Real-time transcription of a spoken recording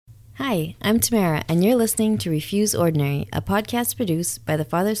Hi, I'm Tamara, and you're listening to Refuse Ordinary, a podcast produced by the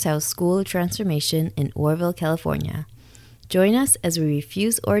Father's House School of Transformation in Oroville, California. Join us as we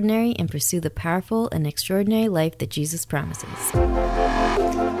refuse ordinary and pursue the powerful and extraordinary life that Jesus promises.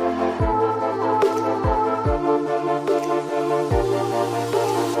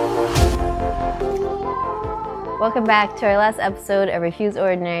 Welcome back to our last episode of Refuse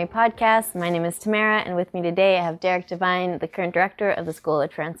Ordinary podcast. My name is Tamara, and with me today I have Derek Devine, the current director of the School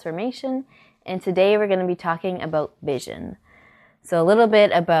of Transformation. And today we're going to be talking about vision. So a little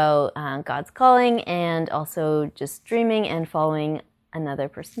bit about God's calling and also just dreaming and following another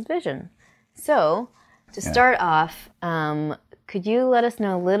person's vision. So to start off, could you let us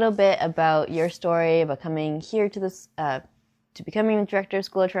know a little bit about your story about coming here to this to becoming the director of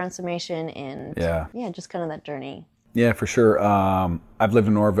School of Transformation and just kind of that journey? Yeah, for sure. I've lived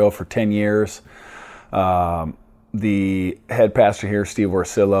in Oroville for 10 years. The head pastor here, Steve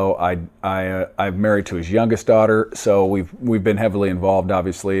Orsillo, I'm married to his youngest daughter, so we've been heavily involved,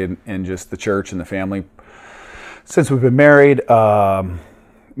 obviously, in just the church and the family since we've been married.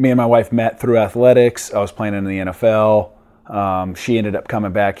 Me and my wife met through athletics. I was playing in the NFL. She ended up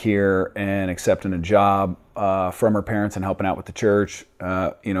coming back here and accepting a job from her parents and helping out with the church.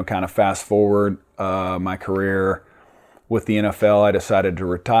 Kind of fast forward my career with the NFL, I decided to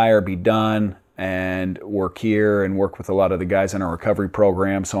retire, be done, and work here and work with a lot of the guys in our recovery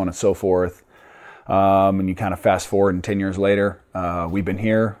program, so on and so forth. And you kind of fast forward, and 10 years later, we've been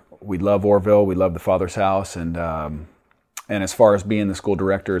here. We love Oroville. We love the Father's House, and as far as being the school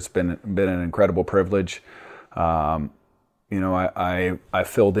director, it's been an incredible privilege. I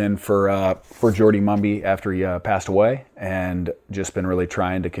filled in for Jordy Mumby after he passed away, and just been really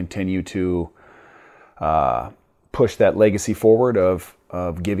trying to continue to push that legacy forward of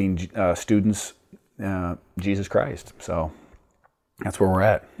giving students Jesus Christ. So that's where we're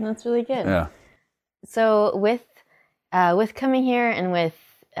at. That's really good. Yeah. So with coming here and with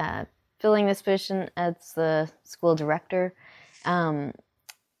filling this position as the school director,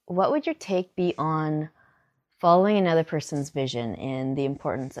 what would your take be on following another person's vision and the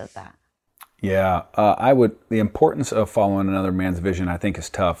importance of that? Yeah, the importance of following another man's vision, I think, is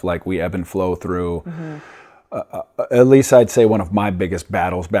tough. Like, we ebb and flow through. Mm-hmm. At least I'd say one of my biggest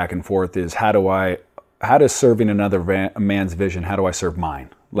battles back and forth is how does serving another man's vision, how do I serve mine?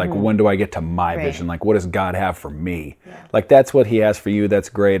 Like, when do I get to my vision? Like, what does God have for me? Yeah. Like, that's what he has for you. That's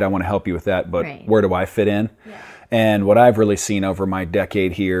great. I want to help you with that. But where do I fit in? Yeah. And what I've really seen over my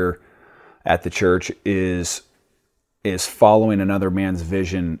decade here at the church is following another man's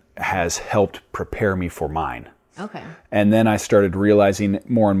vision has helped prepare me for mine. Okay. And then I started realizing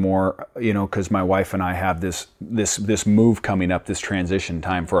more and more, because my wife and I have this move coming up, this transition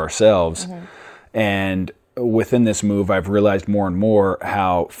time for ourselves. Mm-hmm. And within this move, I've realized more and more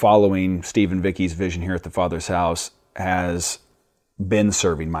how following Steve and Vicky's vision here at the Father's House has been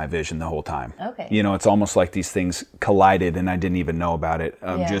serving my vision the whole time. Okay. It's almost like these things collided and I didn't even know about it.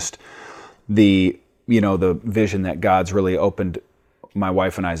 Just the vision that God's really opened my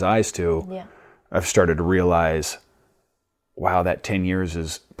wife and I's eyes to. Yeah. I've started to realize, wow, that 10 years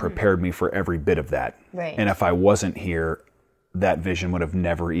has prepared me for every bit of that. Right. And if I wasn't here, that vision would have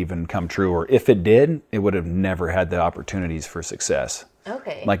never even come true. Or if it did, it would have never had the opportunities for success.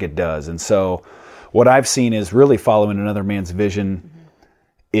 Okay. Like it does. And so what I've seen is really following another man's vision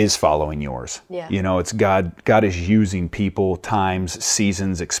is following yours. Yeah. It's God is using people, times,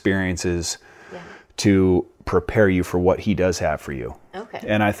 seasons, experiences to prepare you for what he does have for you. Okay.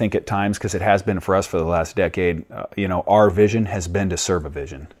 And I think at times, because it has been for us for the last decade, our vision has been to serve a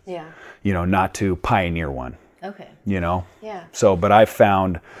vision. Yeah. Not to pioneer one. Okay. Yeah. So, but I've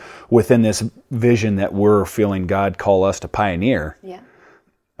found within this vision that we're feeling God call us to pioneer,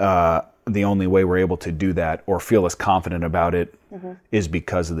 the only way we're able to do that or feel as confident about it is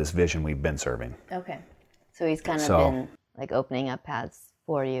because of this vision we've been serving. Okay. So he's kind of been like opening up paths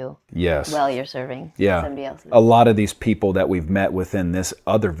for you. Yes. While you're serving somebody else's. A lot of these people that we've met within this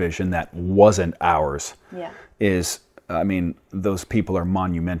other vision that wasn't ours those people are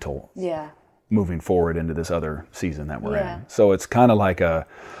monumental. Yeah. Moving forward into this other season that we're in. So it's kind of like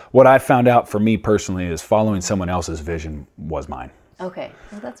what I found out for me personally is following someone else's vision was mine. Okay.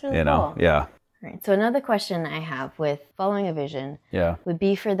 Well, that's really cool. Yeah. Right. So another question I have with following a vision would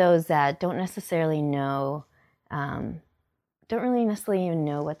be for those that don't necessarily know, don't really necessarily even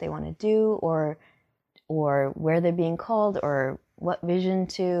know what they want to do or where they're being called or what vision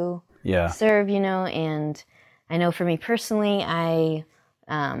to serve, and I know for me personally, I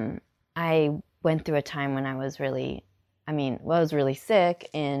went through a time when I was really sick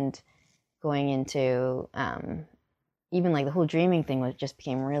and going into even like the whole dreaming thing just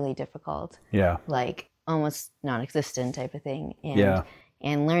became really difficult. Yeah. Like almost non-existent type of thing. And, Yeah.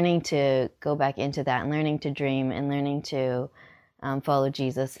 and learning to go back into that and learning to dream and learning to follow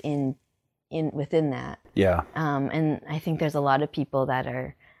Jesus within that. Yeah. And I think there's a lot of people that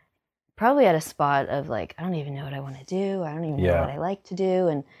are probably at a spot of like, I don't even know what I want to do. I don't even know what I like to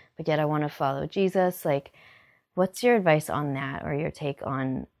do. But yet I want to follow Jesus. Like, what's your advice on that, or your take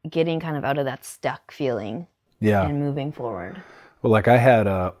on getting kind of out of that stuck feeling and moving forward? Well, like I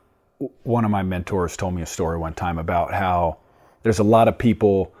had one of my mentors told me a story one time about how there's a lot of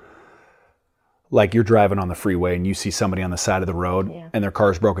people, like you're driving on the freeway and you see somebody on the side of the road and their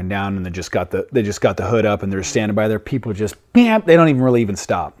car's broken down and they just got the hood up and they're standing by there. People just, they don't even really even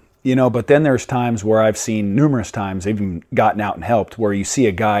stop. But then there's times where I've seen numerous times, even gotten out and helped, where you see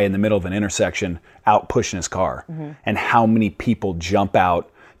a guy in the middle of an intersection out pushing his car, and how many people jump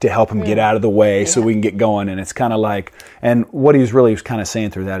out to help him get out of the way so we can get going. And it's kind of like, and what he was really kind of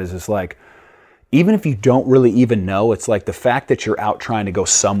saying through that is it's like, even if you don't really even know, it's like the fact that you're out trying to go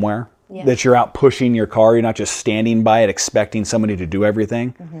somewhere, that you're out pushing your car, you're not just standing by it expecting somebody to do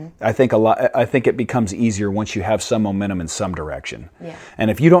everything. I think it becomes easier once you have some momentum in some direction. And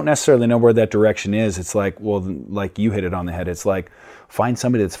if you don't necessarily know where that direction is, it's like, well, like you hit it on the head. It's like, find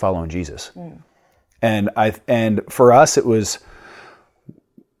somebody that's following Jesus. And for us, it was,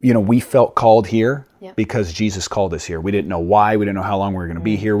 we felt called here because Jesus called us here. We didn't know why. We didn't know how long we were going to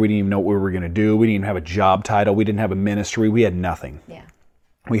be here. We didn't even know what we were going to do. We didn't even have a job title. We didn't have a ministry. We had nothing.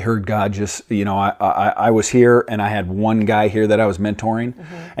 We heard God just, I was here and I had one guy here that I was mentoring.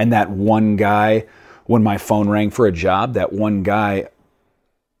 And that one guy, when my phone rang for a job, that one guy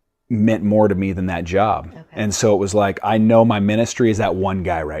meant more to me than that job. And so it was like, I know my ministry is that one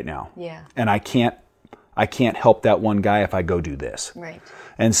guy right now. And I can't help that one guy if I go do this.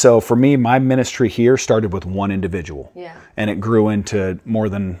 And so for me, my ministry here started with one individual. And it grew into more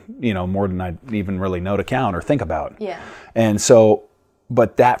than I even really know to count or think about. And so,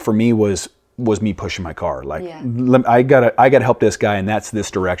 but that for me was me pushing my car. Like, I gotta help this guy, and that's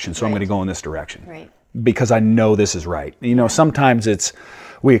this direction. So I'm going to go in this direction because I know this is right. Sometimes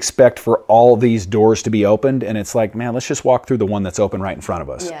we expect for all these doors to be opened, and it's like, man, let's just walk through the one that's open right in front of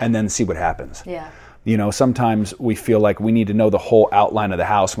us, and then see what happens. Sometimes we feel like we need to know the whole outline of the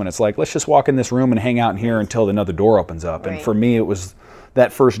house when it's like, let's just walk in this room and hang out in here until another door opens up. And for me, it was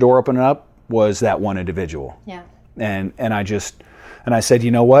that first door opening up was that one individual. And I said, you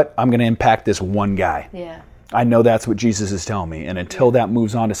know what? I'm going to impact this one guy. I know that's what Jesus is telling me. And until that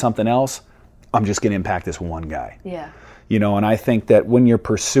moves on to something else, I'm just going to impact this one guy. And I think that when you're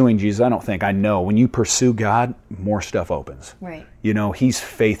pursuing Jesus, I know when you pursue God, more stuff opens. He's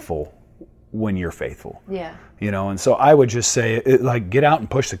faithful when you're faithful. And so I would just say, get out and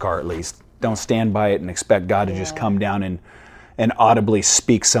push the car at least. Don't stand by it and expect God to just come down and audibly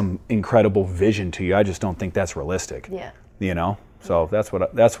speak some incredible vision to you. I just don't think that's realistic. So that's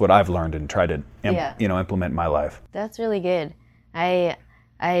what I've learned and tried to implement in my life. That's really good.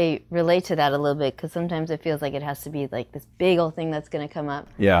 I relate to that a little bit because sometimes it feels like it has to be like this big old thing that's going to come up.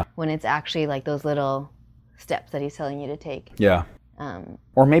 When it's actually like those little steps that he's telling you to take.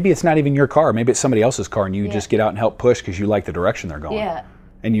 Or maybe it's not even your car. Maybe it's somebody else's car, and you just get out and help push because you like the direction they're going.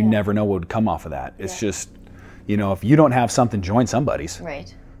 And you never know what would come off of that. It's just, if you don't have something, join somebody's.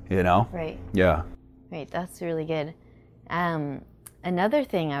 Right. Yeah. Right. That's really good. Another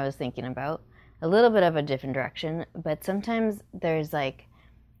thing I was thinking about, a little bit of a different direction, but sometimes there's like,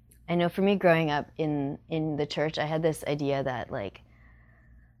 I know for me growing up in the church, I had this idea that like,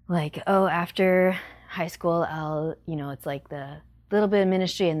 after high school, I'll, it's like the little bit of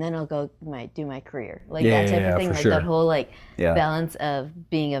ministry and then I'll go do my career. Like that type of thing, like that whole balance of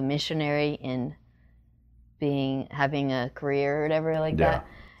being a missionary and having a career or whatever like that.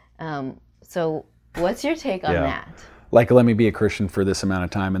 So what's your take on that? Like, let me be a Christian for this amount of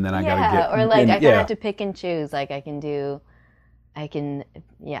time, and then I gotta get. Or like, I kind of have to pick and choose. Like, I can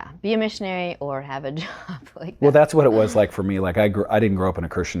be a missionary or have a job like that. Well, that's what it was like for me. Like, I didn't grow up in a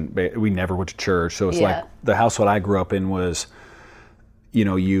Christian. We never went to church, so it's like the household I grew up in was,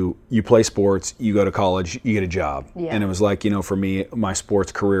 you play sports, you go to college, you get a job, and it was like, for me, my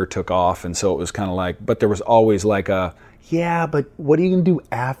sports career took off, and so it was kind of like, but there was always like a. But what are you going to do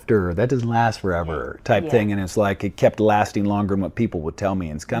after? That doesn't last forever type thing. And it's like it kept lasting longer than what people would tell me.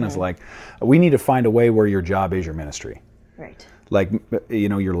 And it's kind of like we need to find a way where your job is your ministry. Like,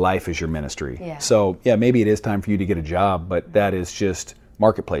 your life is your ministry. So, maybe it is time for you to get a job, but that is just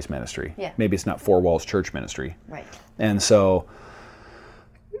marketplace ministry. Maybe it's not four walls church ministry. And so,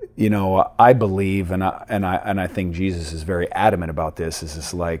 I believe, and I think Jesus is very adamant about this, is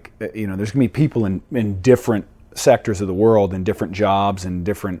just like, there's going to be people in different sectors of the world and different jobs and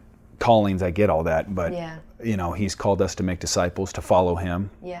different callings. I get all that, but he's called us to make disciples, to follow him,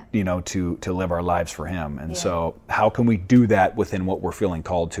 to live our lives for him. And so how can we do that within what we're feeling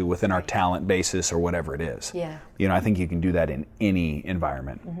called to, within our talent basis or whatever it is? I think you can do that in any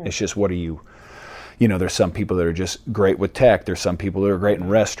environment. It's just, what are you, there's some people that are just great with tech. There's some people that are great in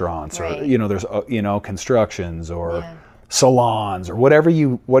restaurants, or, there's, constructions, or salons, or whatever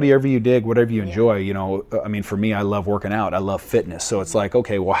you dig, whatever you enjoy. For me, I love working out. I love fitness. So it's like,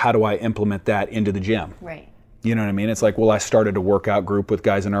 okay, well, how do I implement that into the gym? Right. You know what I mean? It's like, well, I started a workout group with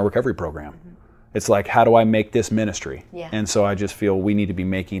guys in our recovery program. It's like, how do I make this ministry? And so I just feel we need to be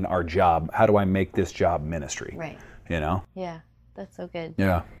making our job. How do I make this job ministry? Right. Yeah, that's so good.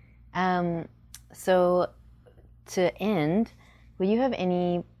 Yeah. So to end, would you have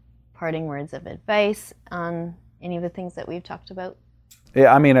any parting words of advice on any of the things that we've talked about?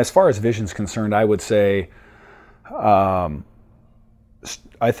 Yeah, as far as vision's concerned, I would say, I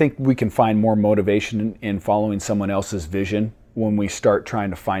think we can find more motivation in following someone else's vision when we start trying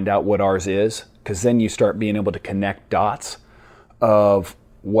to find out what ours is, because then you start being able to connect dots of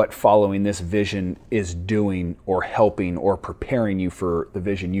what following this vision is doing, or helping, or preparing you for the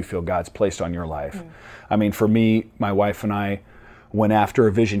vision you feel God's placed on your life. For me, my wife and I went after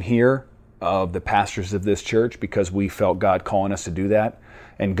a vision here of the pastors of this church because we felt God calling us to do that.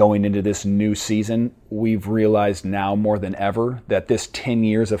 And going into this new season, we've realized now more than ever that this 10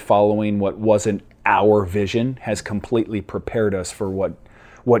 years of following what wasn't our vision has completely prepared us for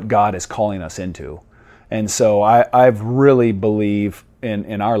what God is calling us into. And so I've really believe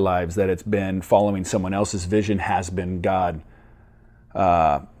in our lives that it's been following someone else's vision has been God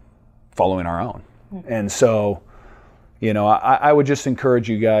following our own. And so, I would just encourage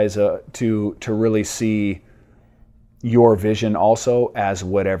you guys to really see your vision also as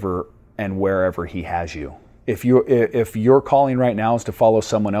whatever and wherever He has you. If your calling right now is to follow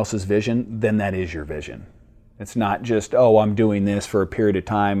someone else's vision, then that is your vision. It's not just, I'm doing this for a period of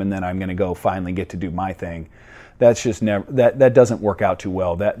time and then I'm going to go finally get to do my thing. That's just never, that doesn't work out too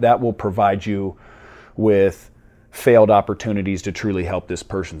well. That will provide you with failed opportunities to truly help this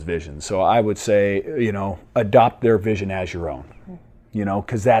person's vision. So I would say, adopt their vision as your own,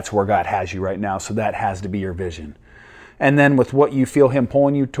 because that's where God has you right now. So that has to be your vision. And then with what you feel Him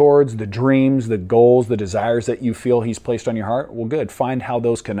pulling you towards, the dreams, the goals, the desires that you feel He's placed on your heart, well, good. Find how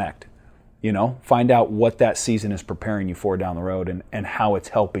those connect. Find out what that season is preparing you for down the road, and how it's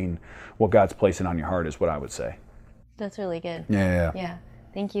helping what God's placing on your heart is what I would say. That's really good. Yeah.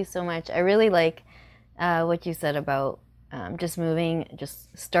 Thank you so much. I really like what you said about just moving,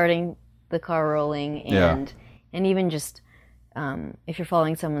 just starting the car rolling, and even just if you're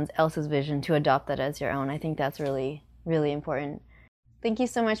following someone else's vision, to adopt that as your own. I think that's really, really important. Thank you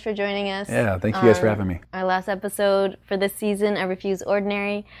so much for joining us. Yeah, thank you guys for having me. Our last episode for this season, I Refuse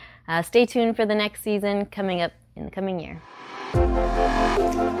Ordinary. Stay tuned for the next season coming up in the coming year.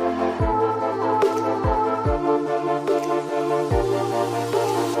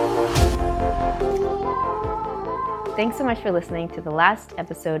 Thanks so much for listening to the last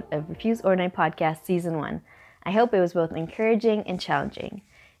episode of Refuse Ordinary Podcast Season 1. I hope it was both encouraging and challenging.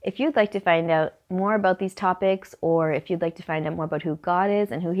 If you'd like to find out more about these topics, or if you'd like to find out more about who God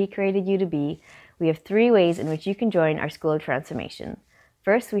is and who He created you to be, we have 3 ways in which you can join our School of Transformation.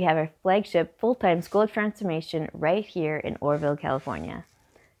 First, we have our flagship full-time School of Transformation right here in Oroville, California.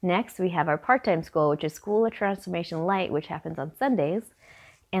 Next, we have our part-time school, which is School of Transformation Light, which happens on Sundays.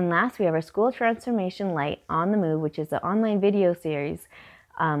 And last, we have our School of Transformation Light on the Move, which is an online video series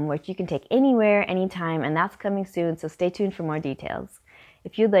which you can take anywhere, anytime, and that's coming soon, so stay tuned for more details.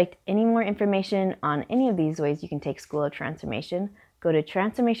 If you'd like any more information on any of these ways you can take School of Transformation, go to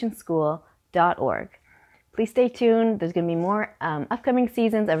transformationschool.org. Please stay tuned. There's going to be more upcoming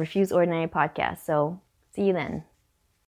seasons of Refuse Ordinary podcast, so see you then.